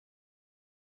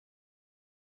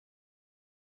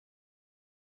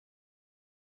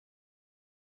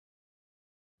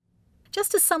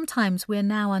Just as sometimes we are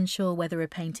now unsure whether a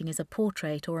painting is a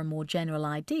portrait or a more general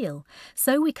ideal,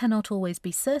 so we cannot always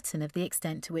be certain of the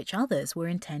extent to which others were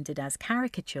intended as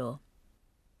caricature.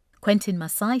 Quentin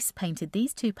Massys painted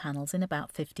these two panels in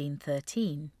about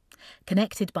 1513.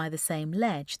 Connected by the same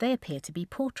ledge, they appear to be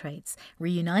portraits,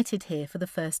 reunited here for the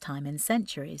first time in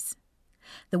centuries.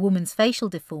 The woman's facial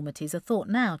deformities are thought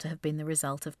now to have been the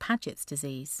result of Paget's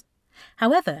disease.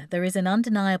 However, there is an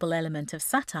undeniable element of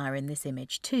satire in this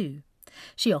image too.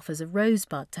 She offers a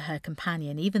rosebud to her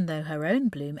companion even though her own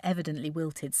bloom evidently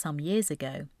wilted some years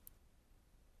ago.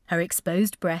 Her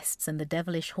exposed breasts and the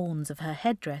devilish horns of her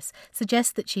headdress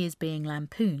suggest that she is being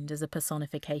lampooned as a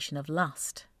personification of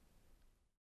lust.